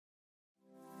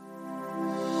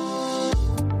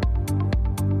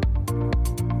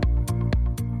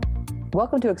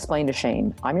Welcome to Explain to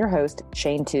Shane. I'm your host,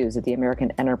 Shane Tews at the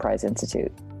American Enterprise Institute.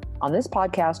 On this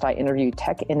podcast, I interview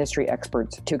tech industry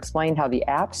experts to explain how the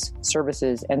apps,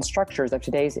 services, and structures of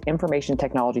today's information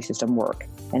technology system work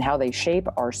and how they shape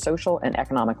our social and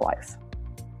economic life.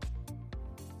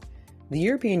 The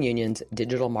European Union's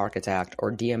Digital Markets Act,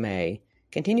 or DMA,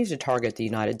 continues to target the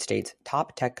United States'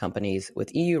 top tech companies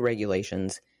with EU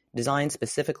regulations designed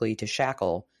specifically to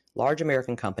shackle large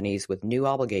American companies with new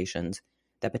obligations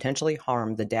that potentially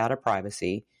harm the data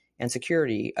privacy and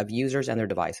security of users and their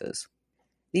devices.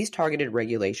 These targeted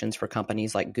regulations for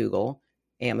companies like Google,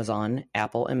 Amazon,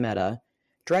 Apple, and Meta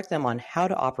direct them on how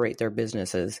to operate their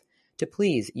businesses to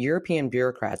please European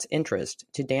bureaucrats' interest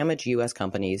to damage U.S.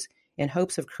 companies in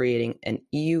hopes of creating an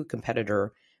EU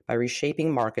competitor by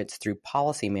reshaping markets through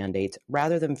policy mandates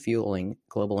rather than fueling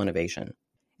global innovation.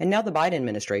 And now the Biden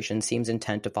administration seems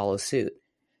intent to follow suit,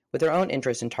 with their own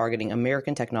interest in targeting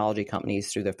American technology companies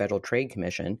through the Federal Trade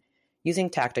Commission, using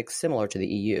tactics similar to the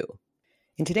EU.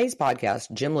 In today's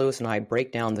podcast, Jim Lewis and I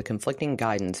break down the conflicting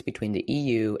guidance between the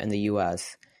EU and the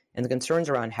US and the concerns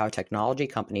around how technology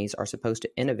companies are supposed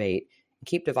to innovate and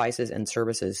keep devices and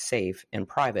services safe and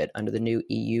private under the new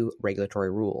EU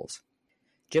regulatory rules.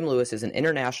 Jim Lewis is an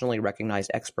internationally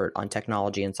recognized expert on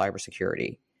technology and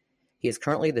cybersecurity. He is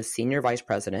currently the Senior Vice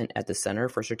President at the Center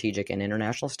for Strategic and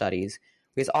International Studies,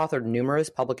 who has authored numerous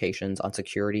publications on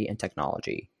security and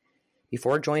technology.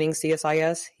 Before joining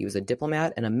CSIS, he was a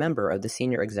diplomat and a member of the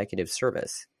Senior Executive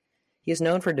Service. He is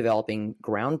known for developing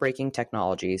groundbreaking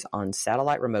technologies on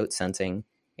satellite remote sensing,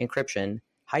 encryption,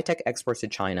 high-tech exports to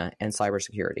China, and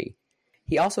cybersecurity.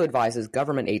 He also advises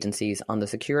government agencies on the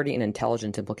security and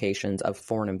intelligence implications of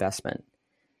foreign investment.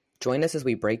 Join us as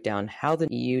we break down how the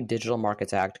EU Digital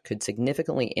Markets Act could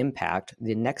significantly impact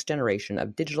the next generation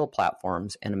of digital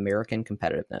platforms and American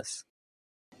competitiveness.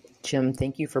 Jim,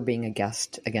 thank you for being a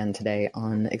guest again today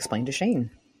on Explain to Shane.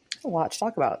 A lot to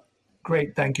talk about.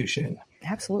 Great. Thank you, Shane.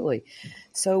 Absolutely.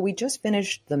 So we just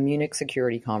finished the Munich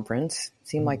Security Conference.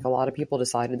 Seemed like a lot of people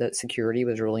decided that security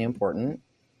was really important.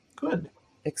 Good.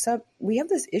 Except we have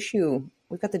this issue.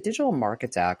 We've got the Digital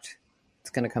Markets Act.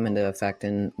 It's going to come into effect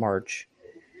in March.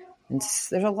 And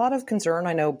there's a lot of concern.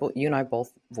 I know you and I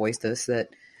both voiced this, that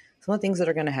some of the things that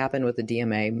are going to happen with the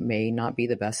DMA may not be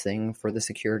the best thing for the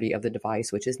security of the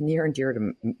device, which is near and dear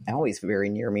to always very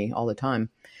near me all the time.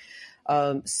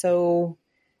 So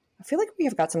I feel like we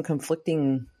have got some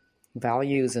conflicting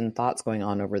values and thoughts going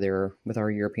on over there with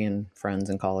our European friends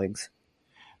and colleagues.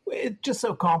 It's just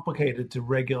so complicated to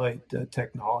regulate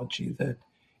technology that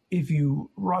if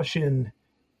you rush in,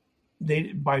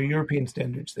 by European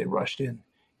standards, they rushed in.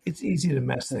 It's easy to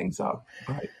mess things up,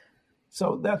 right?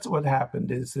 So that's what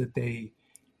happened, is that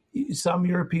some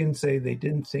Europeans say they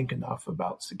didn't think enough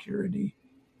about security,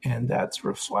 and that's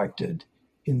reflected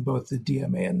in both the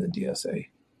DMA and the DSA.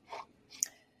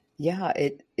 Yeah,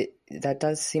 that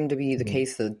does seem to be the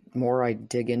case the more I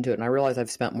dig into it. And I realize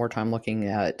I've spent more time looking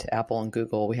at Apple and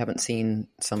Google. We haven't seen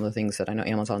some of the things that I know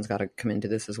Amazon's got to come into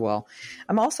this as well.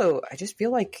 I just feel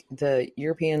like the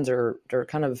Europeans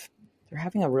they're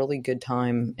having a really good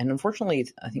time. And unfortunately,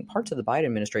 I think parts of the Biden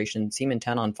administration seem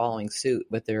intent on following suit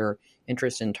with their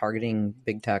interest in targeting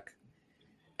big tech.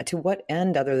 To what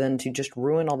end other than to just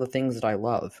ruin all the things that I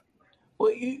love?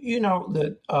 Well, you know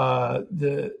that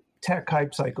the tech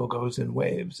hype cycle goes in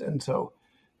waves. And so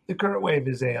the current wave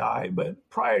is AI. But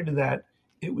prior to that,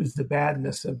 it was the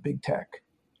badness of big tech,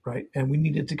 right? And we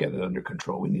needed to get it under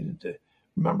control. We needed to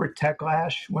remember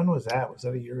Techlash. When was that? Was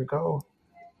that a year ago?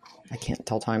 I can't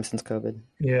tell time since COVID.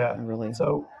 Yeah. Really.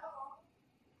 So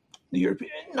the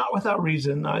European, not without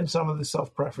reason, some of the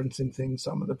self-preferencing things,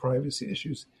 some of the privacy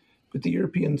issues, but the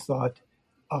Europeans thought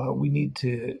we need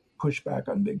to push back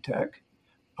on big tech.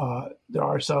 There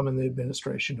are some in the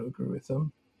administration who agree with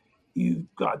them.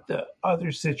 You've got the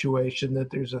other situation that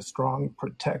there's a strong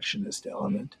protectionist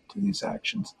element to these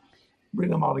actions. Bring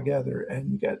them all together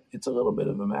and it's a little bit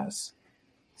of a mess.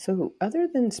 So other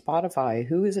than Spotify,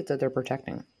 who is it that they're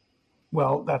protecting?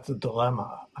 Well, that's a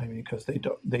dilemma. I mean, because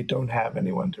they don't have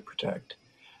anyone to protect.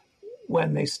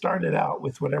 When they started out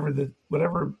with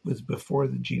whatever was before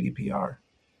the GDPR,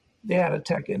 they had a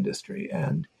tech industry,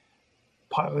 and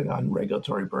piling on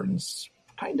regulatory burdens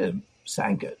kind of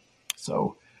sank it.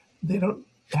 So they don't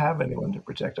have anyone to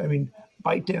protect. I mean,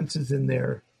 ByteDance is in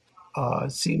there.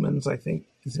 Siemens, I think,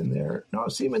 is in there. No,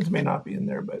 Siemens may not be in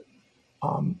there, but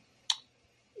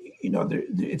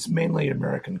it's mainly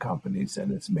American companies,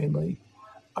 and it's mainly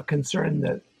a concern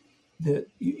that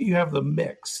you have the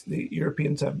mix. The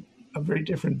Europeans have a very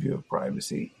different view of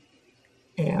privacy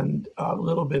and a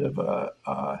little bit of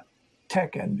a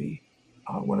tech envy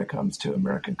when it comes to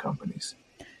American companies.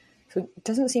 So it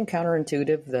doesn't seem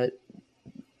counterintuitive that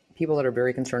people that are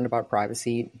very concerned about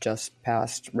privacy just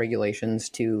passed regulations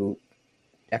to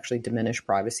actually diminish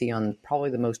privacy on probably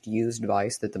the most used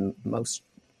device that the most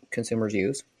consumers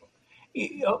use.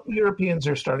 Europeans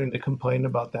are starting to complain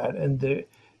about that, and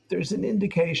there's an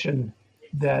indication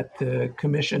that the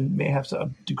Commission may have a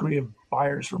degree of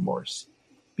buyer's remorse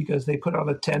because they put out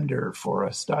a tender for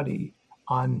a study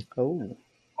on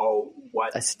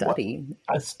A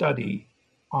study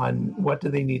on what do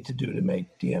they need to do to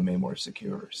make DMA more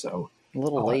secure. So a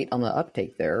little late on the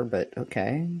uptake there, but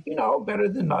okay. Better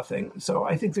than nothing. So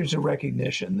I think there's a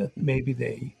recognition that maybe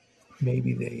they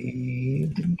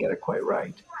didn't get it quite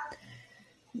right.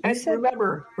 And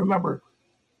remember,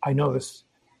 I know this,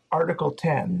 Article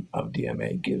 10 of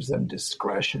DMA gives them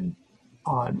discretion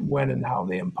on when and how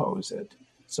they impose it.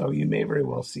 So you may very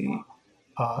well see,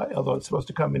 although it's supposed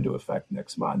to come into effect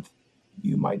next month,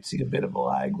 you might see a bit of a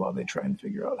lag while they try and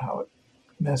figure out how it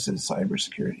messes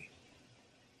cybersecurity.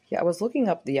 Yeah, I was looking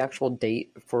up the actual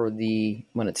date for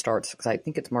when it starts, because I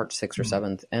think it's March 6th or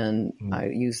 7th, and I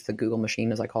used the Google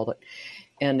machine, as I called it.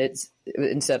 And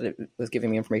instead it was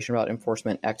giving me information about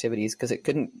enforcement activities because it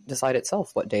couldn't decide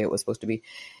itself what day it was supposed to be.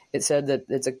 It said that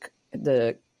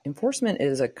the enforcement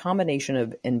is a combination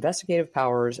of investigative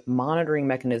powers, monitoring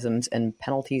mechanisms, and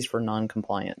penalties for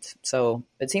noncompliance. So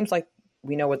it seems like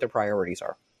we know what their priorities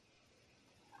are.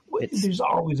 There's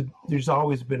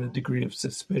always been a degree of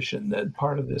suspicion that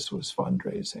part of this was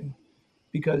fundraising,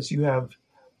 because you have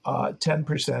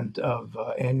 10% of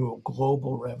annual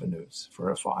global revenues for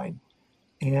a fine,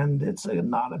 and it's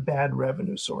not a bad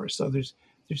revenue source. So there's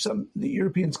the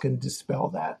Europeans can dispel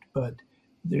that, but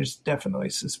there's definitely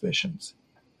suspicions.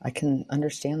 I can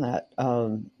understand that.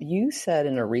 You said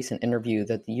in a recent interview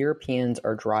that the Europeans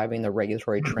are driving the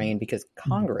regulatory train because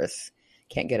Congress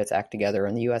can't get its act together,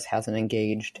 and the U.S. hasn't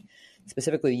engaged,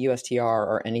 specifically the USTR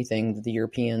or anything. That the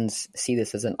Europeans see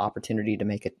this as an opportunity to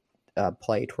make it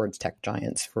play towards tech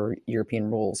giants for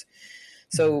European rules.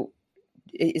 So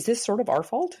is this sort of our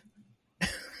fault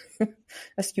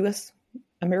as U.S.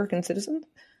 American citizens?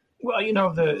 Well,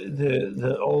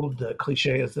 the old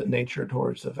cliche is that nature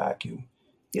towards the vacuum.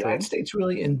 The United States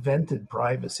really invented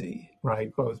privacy,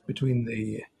 right? Both between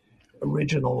the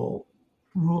original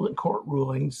court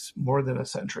rulings more than a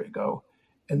century ago,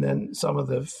 and then some of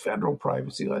the federal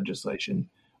privacy legislation,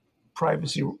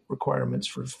 privacy requirements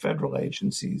for federal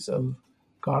agencies of,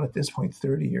 God, at this point,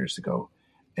 30 years ago.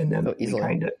 And then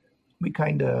we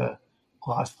kind of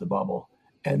lost the bubble.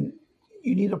 And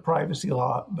you need a privacy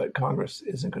law, but Congress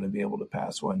isn't going to be able to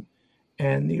pass one.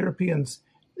 And the Europeans,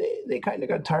 they kind of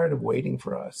got tired of waiting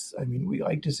for us. I mean, we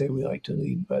like to say we like to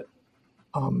lead, but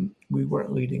we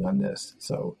weren't leading on this.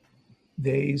 So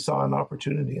they saw an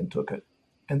opportunity and took it,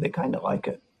 and they kind of like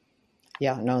it.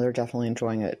 Yeah, no, they're definitely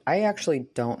enjoying it. I actually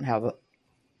don't have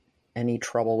any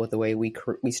trouble with the way we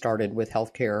started with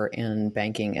healthcare and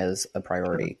banking as a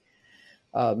priority.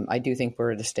 I do think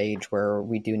we're at a stage where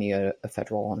we do need a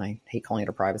federal, and I hate calling it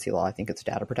a privacy law. I think it's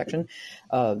data protection.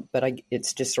 But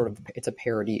it's just it's a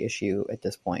parity issue at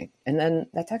this point. And then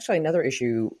that's actually another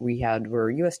issue we had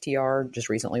where USTR just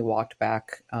recently walked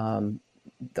back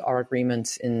our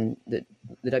agreements in the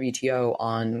WTO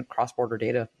on cross-border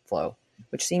data flow,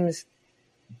 which seems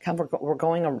we're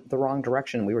going the wrong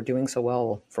direction. We were doing so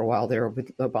well for a while there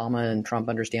with Obama and Trump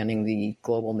understanding the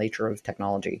global nature of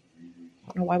technology. I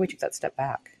don't know why we took that step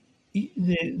back.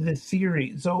 The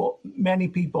theory, so many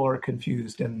people are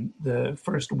confused, and the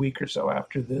first week or so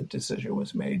after the decision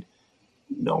was made,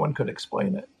 no one could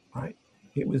explain it, right?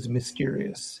 It was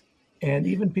mysterious, and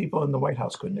even people in the White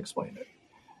House couldn't explain it.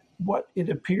 What it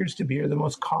appears to be, or the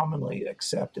most commonly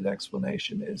accepted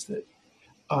explanation, is that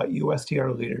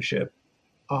USTR leadership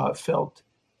felt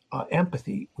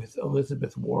empathy with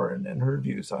Elizabeth Warren and her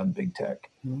views on big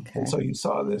tech. Okay. And so you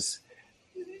saw this,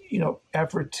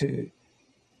 effort to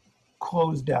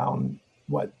close down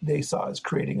what they saw as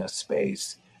creating a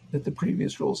space that the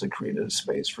previous rules had created a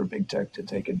space for big tech to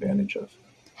take advantage of.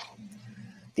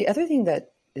 The other thing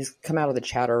that has come out of the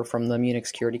chatter from the Munich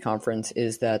Security Conference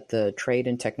is that the Trade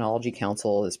and Technology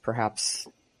Council is perhaps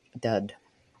dead.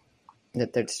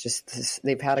 That there's just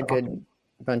they've had a good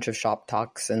bunch of shop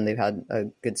talks and they've had a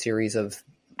good series of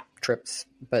trips,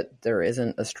 but there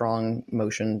isn't a strong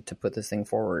motion to put this thing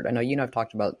forward. I know I've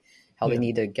talked about how they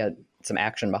need to get some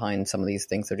action behind some of these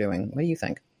things they're doing. What do you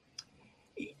think?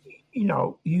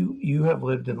 You have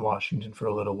lived in Washington for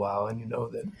a little while, and you know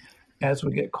that as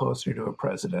we get closer to a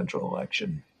presidential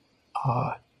election,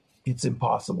 it's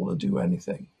impossible to do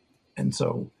anything. And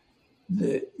so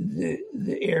the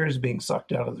air is being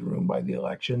sucked out of the room by the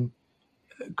election.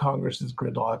 Congress is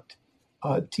gridlocked.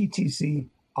 TTC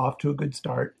off to a good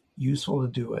start, useful to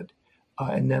do it.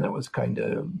 And then it was kind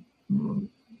of,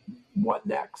 what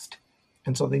next?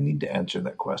 And so they need to answer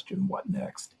that question, what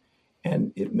next?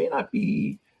 And it may not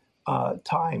be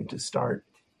time to start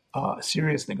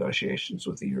serious negotiations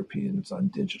with the Europeans on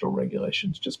digital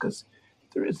regulations, just because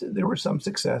there were some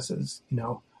successes,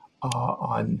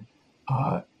 on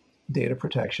data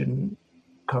protection,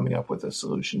 coming up with a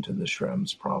solution to the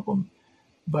Schrems problem,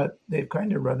 but they've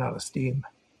kind of run out of steam.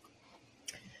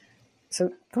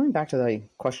 So going back to the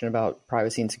question about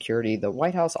privacy and security, the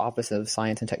White House Office of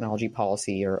Science and Technology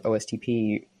Policy, or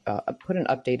OSTP, put an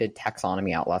updated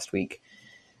taxonomy out last week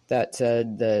that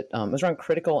said that it was around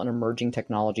critical and emerging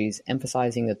technologies,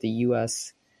 emphasizing that the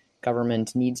U.S.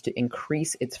 government needs to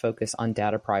increase its focus on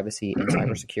data privacy and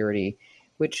cybersecurity,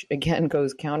 which again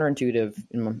goes counterintuitive,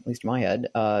 at least in my head,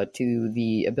 to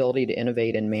the ability to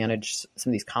innovate and manage some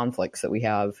of these conflicts that we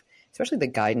have, especially the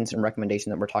guidance and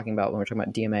recommendation that we're talking about when we're talking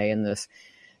about DMA in this.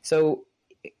 So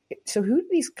who do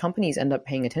these companies end up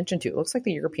paying attention to? It looks like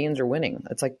the Europeans are winning.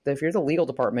 It's like if you're the legal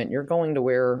department, you're going to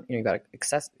where you've got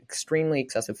extremely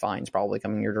excessive fines probably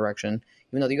coming your direction,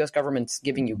 even though the U.S. government's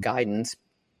giving you guidance,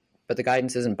 but the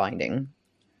guidance isn't binding.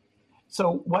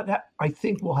 So what I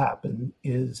think will happen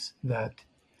is that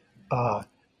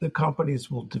the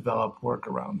companies will develop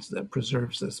workarounds that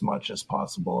preserves as much as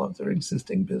possible of their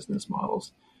existing business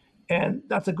models. And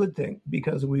that's a good thing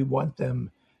because we want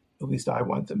them, at least I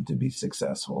want them, to be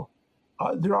successful.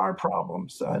 There are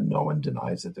problems. No one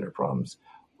denies that there are problems.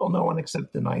 Well, no one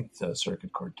except the Ninth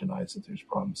Circuit Court denies that there's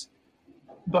problems.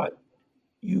 But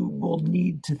you will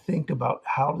need to think about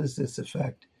how does this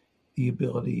affect the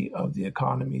ability of the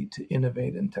economy to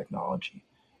innovate in technology.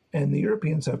 And the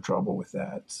Europeans have trouble with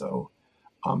that. So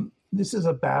this is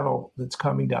a battle that's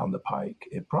coming down the pike.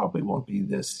 It probably won't be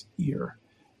this year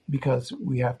because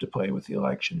we have to play with the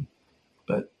election.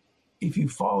 But if you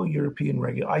follow European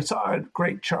I saw a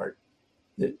great chart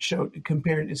that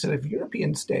compared, it said if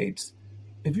European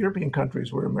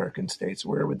countries were American states,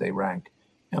 where would they rank?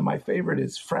 And my favorite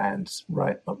is France,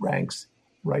 ranks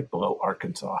right below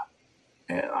Arkansas.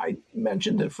 And I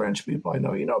mentioned to French people I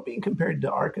know, being compared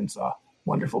to Arkansas,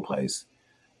 wonderful place,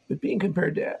 but being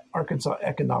compared to Arkansas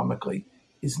economically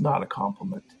is not a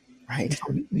compliment. Right.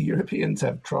 So the Europeans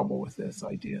have trouble with this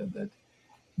idea that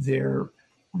their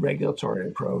regulatory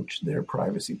approach, their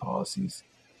privacy policies,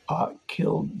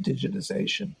 kill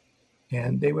digitization.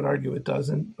 And they would argue it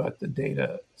doesn't, but the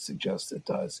data suggests it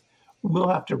does. We'll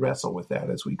have to wrestle with that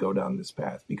as we go down this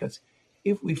path, because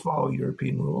if we follow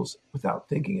European rules without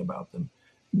thinking about them,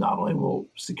 not only will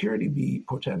security be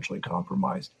potentially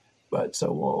compromised, but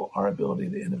so will our ability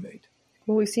to innovate.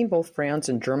 Well, we've seen both France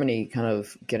and Germany kind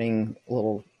of getting a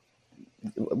little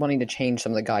wanting to change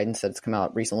some of the guidance that's come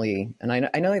out recently. And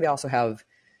I know they also have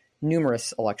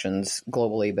numerous elections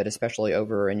globally, but especially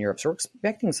over in Europe. So we're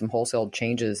expecting some wholesale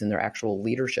changes in their actual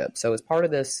leadership. So is part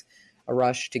of this a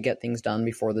rush to get things done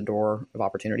before the door of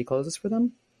opportunity closes for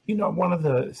them? One of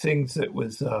the things that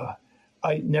was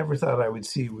I never thought I would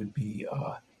see would be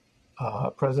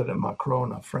President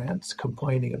Macron of France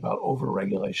complaining about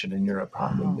over-regulation in Europe,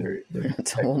 harming their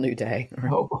it's a whole new day.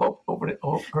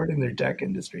 Hurting their tech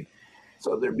industry.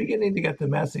 So they're beginning to get the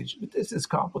message, but this is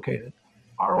complicated.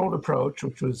 Our old approach,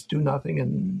 which was do nothing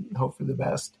and hope for the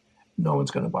best, no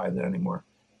one's going to buy that anymore.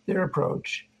 Their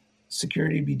approach,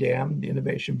 security be damned,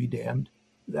 innovation be damned,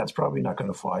 that's probably not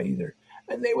going to fly either.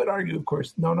 And they would argue, of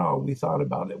course, no, we thought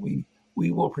about it. We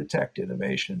will protect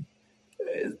innovation.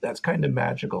 That's kind of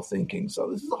magical thinking.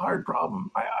 So this is a hard problem.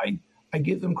 I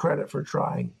give them credit for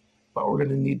trying, but we're going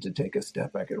to need to take a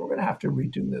step back, and we're going to have to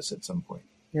redo this at some point.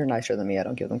 You're nicer than me. I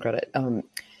don't give them credit.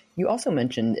 You also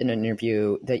mentioned in an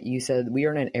interview that you said we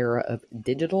are in an era of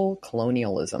digital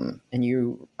colonialism, and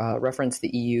you referenced the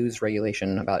EU's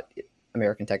regulation about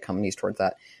American tech companies towards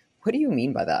that. What do you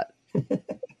mean by that?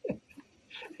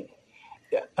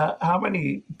 How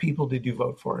many people did you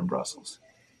vote for in Brussels?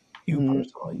 You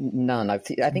personally? None. I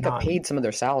think I paid some of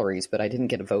their salaries, but I didn't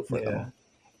get a vote for them.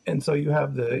 And so you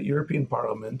have the European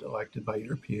Parliament elected by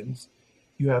Europeans.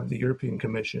 You have the European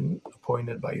Commission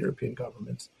appointed by European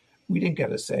governments. We didn't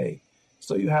get a say.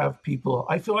 So you have people,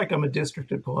 I feel like I'm a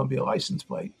District of Columbia license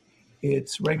plate.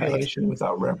 It's regulation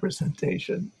without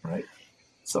representation, right?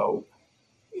 So,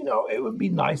 it would be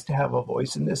nice to have a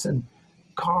voice in this. And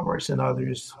Commerce and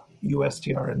others,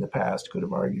 USTR in the past, could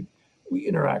have argued we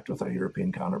interact with our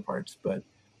European counterparts, but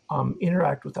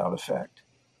interact without effect,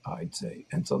 I'd say.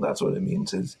 And so that's what it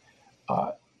means is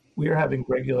we are having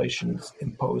regulations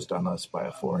imposed on us by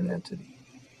a foreign entity.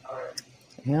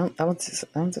 Yeah, that one's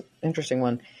an interesting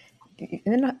one. And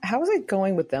then how is it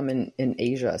going with them in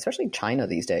Asia, especially China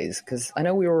these days? Because I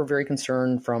know we were very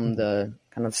concerned from the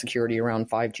kind of security around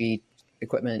 5G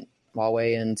equipment,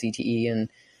 Huawei and ZTE, and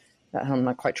I'm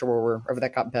not quite sure whether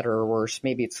that got better or worse.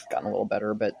 Maybe it's gotten a little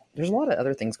better, but there's a lot of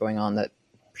other things going on that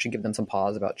should give them some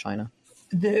pause about China.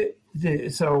 The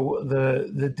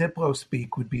Diplo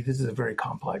speak would be, this is a very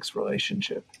complex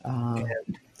relationship.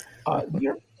 And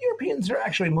Europeans are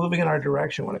actually moving in our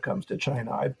direction when it comes to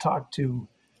China. I've talked to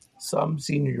some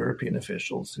senior European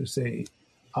officials who say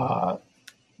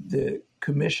the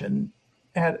Commission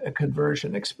had a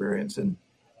conversion experience, and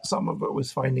some of it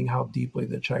was finding how deeply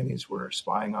the Chinese were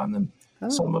spying on them. Oh.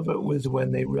 Some of it was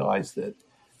when they realized that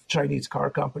Chinese car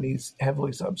companies,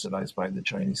 heavily subsidized by the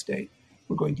Chinese state,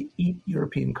 were going to eat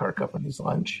European car companies'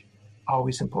 lunch,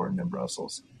 always important in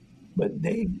Brussels. But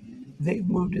they've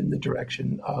moved in the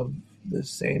direction of the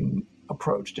same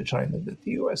approach to China that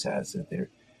the U.S. has, that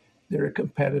they're a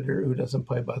competitor who doesn't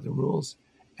play by the rules,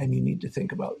 and you need to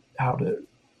think about how to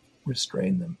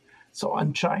restrain them. So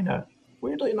on China,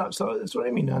 weirdly enough, so that's what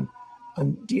I mean. On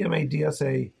DMA,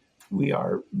 DSA, we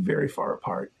are very far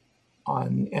apart.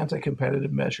 On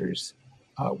anti-competitive measures,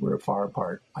 we're far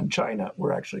apart. On China,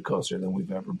 we're actually closer than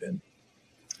we've ever been.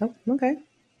 Oh, okay.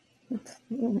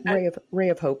 Ray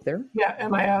of hope there. Yeah,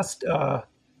 and I asked a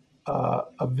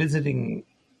visiting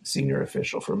senior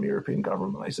official from European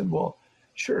government. I said, well,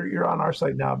 sure, you're on our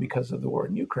side now because of the war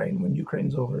in Ukraine. When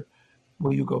Ukraine's over,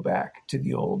 will you go back to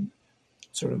the old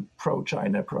sort of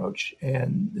pro-China approach?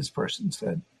 And this person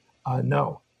said,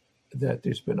 no, that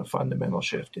there's been a fundamental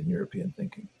shift in European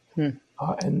thinking.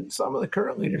 And some of the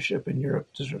current leadership in Europe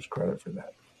deserves credit for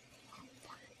that.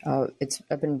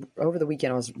 I've been over the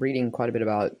weekend, I was reading quite a bit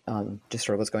about just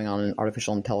sort of what's going on in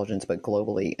artificial intelligence, but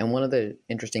globally. And one of the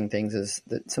interesting things is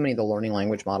that so many of the learning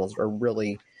language models are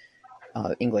really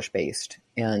English based.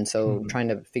 And so trying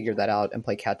to figure that out and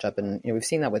play catch up. And we've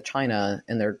seen that with China,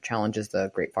 and their challenge is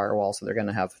the Great Firewall. So they're going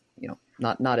to have,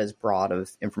 not as broad of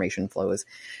information flows.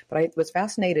 But I was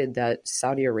fascinated that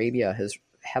Saudi Arabia has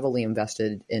heavily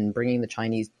invested in bringing the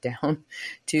Chinese down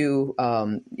to,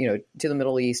 to the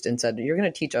Middle East, and said, you're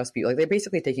going to teach us, like they're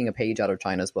basically taking a page out of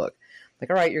China's book. Like,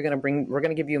 all right, we're going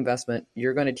to give you investment.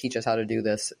 You're going to teach us how to do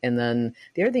this. And then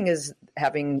the other thing is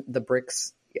having the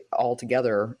BRICS all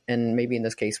together. And maybe in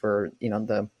this case where,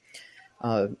 the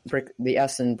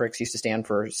S in BRICS used to stand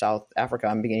for South Africa.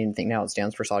 I'm beginning to think now it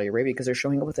stands for Saudi Arabia, because they're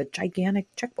showing up with a gigantic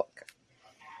checkbook.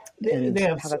 They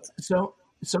have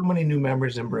so many new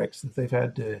members in BRICS that they've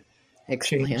had to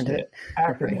change the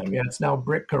acronym. Right. Yeah, it's now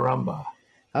BRIC Caramba.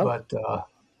 Oh. But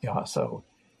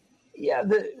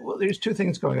there's two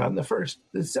things going on. The first,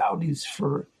 the Saudis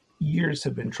for years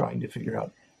have been trying to figure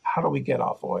out, how do we get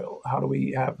off oil? How do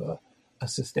we have a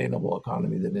sustainable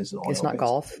economy that isn't oil? It's not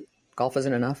golf. Golf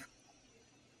isn't enough.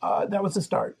 That was a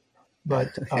start,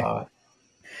 but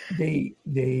they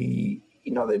made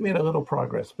a little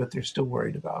progress, but they're still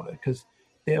worried about it because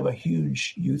they have a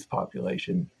huge youth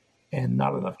population and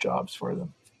not enough jobs for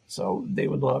them. So they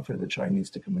would love for the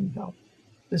Chinese to come in and help.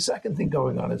 The second thing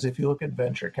going on is, if you look at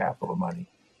venture capital money,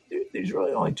 there's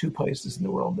really only two places in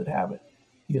the world that have it: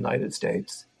 the United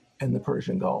States and the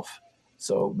Persian Gulf.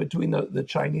 So between the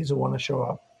Chinese who want to show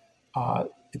up,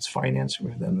 it's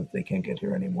financing for them that they can't get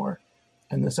here anymore.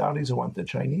 And the Saudis who want the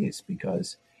Chinese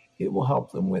because it will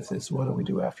help them with this what do we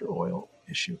do after oil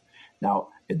issue. Now,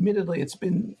 admittedly, it's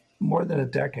been more than a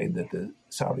decade that the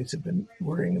Saudis have been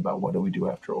worrying about what do we do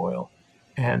after oil.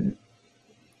 And,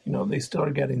 they still are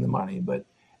getting the money, but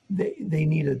they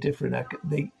need a different,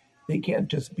 they can't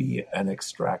just be an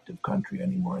extractive country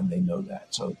anymore, and they know that.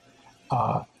 So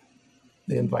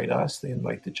they invite us, they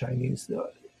invite the Chinese.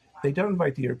 They don't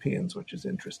invite the Europeans, which is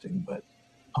interesting, but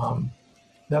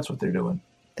that's what they're doing.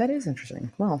 That is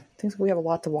interesting. Well, I think we have a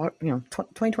lot to watch.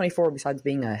 2024, besides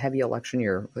being a heavy election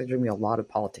year, there's going to be a lot of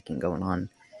politicking going on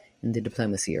in the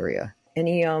diplomacy area.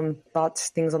 Any thoughts,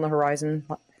 things on the horizon,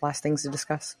 last things to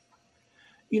discuss?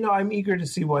 I'm eager to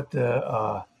see what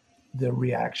the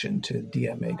reaction to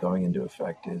DMA going into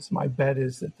effect is. My bet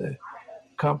is that the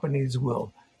companies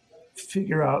will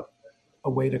figure out a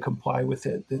way to comply with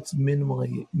it that's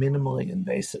minimally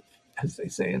invasive, as they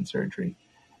say in surgery,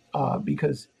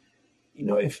 because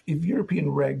if European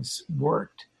regs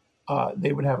worked,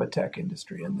 they would have a tech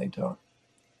industry, and they don't.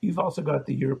 You've also got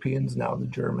the Europeans now, the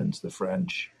Germans, the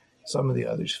French, some of the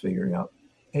others figuring out,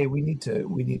 hey, we need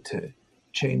to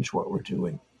change what we're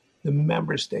doing. The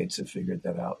member states have figured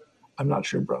that out. I'm not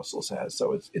sure Brussels has.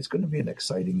 So it's going to be an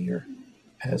exciting year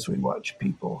as we watch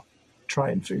people try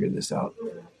and figure this out.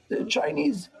 The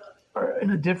Chinese are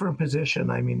in a different position.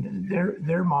 I mean,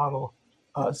 their model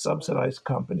subsidized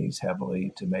companies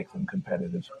heavily to make them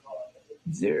competitive.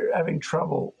 they're having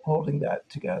trouble holding that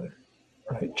together,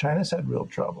 right? China's had real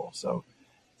trouble. So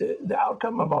the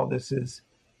outcome of all this is,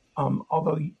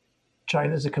 although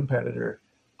China's a competitor,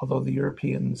 although the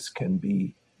Europeans can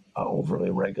be overly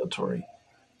regulatory,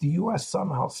 the U.S.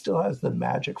 somehow still has the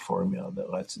magic formula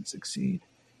that lets it succeed.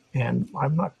 And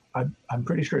I'm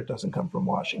pretty sure it doesn't come from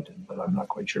Washington, but I'm not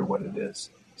quite sure what it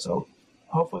is. So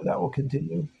hopefully that will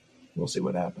continue. We'll see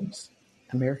what happens.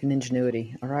 American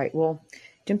ingenuity. All right. Well,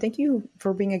 Jim, thank you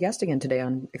for being a guest again today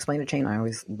on Explain the Chain. I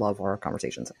always love our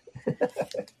conversations.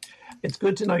 It's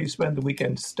good to know you spend the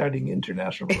weekend studying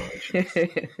international relations.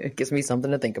 It gives me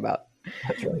something to think about.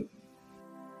 That's right.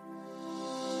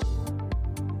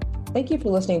 Thank you for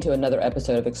listening to another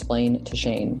episode of Explain to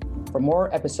Shane. For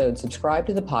more episodes, subscribe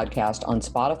to the podcast on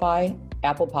Spotify,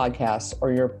 Apple Podcasts,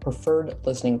 or your preferred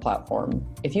listening platform.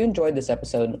 If you enjoyed this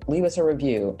episode, leave us a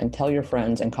review and tell your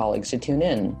friends and colleagues to tune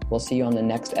in. We'll see you on the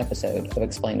next episode of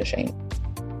Explain to Shane.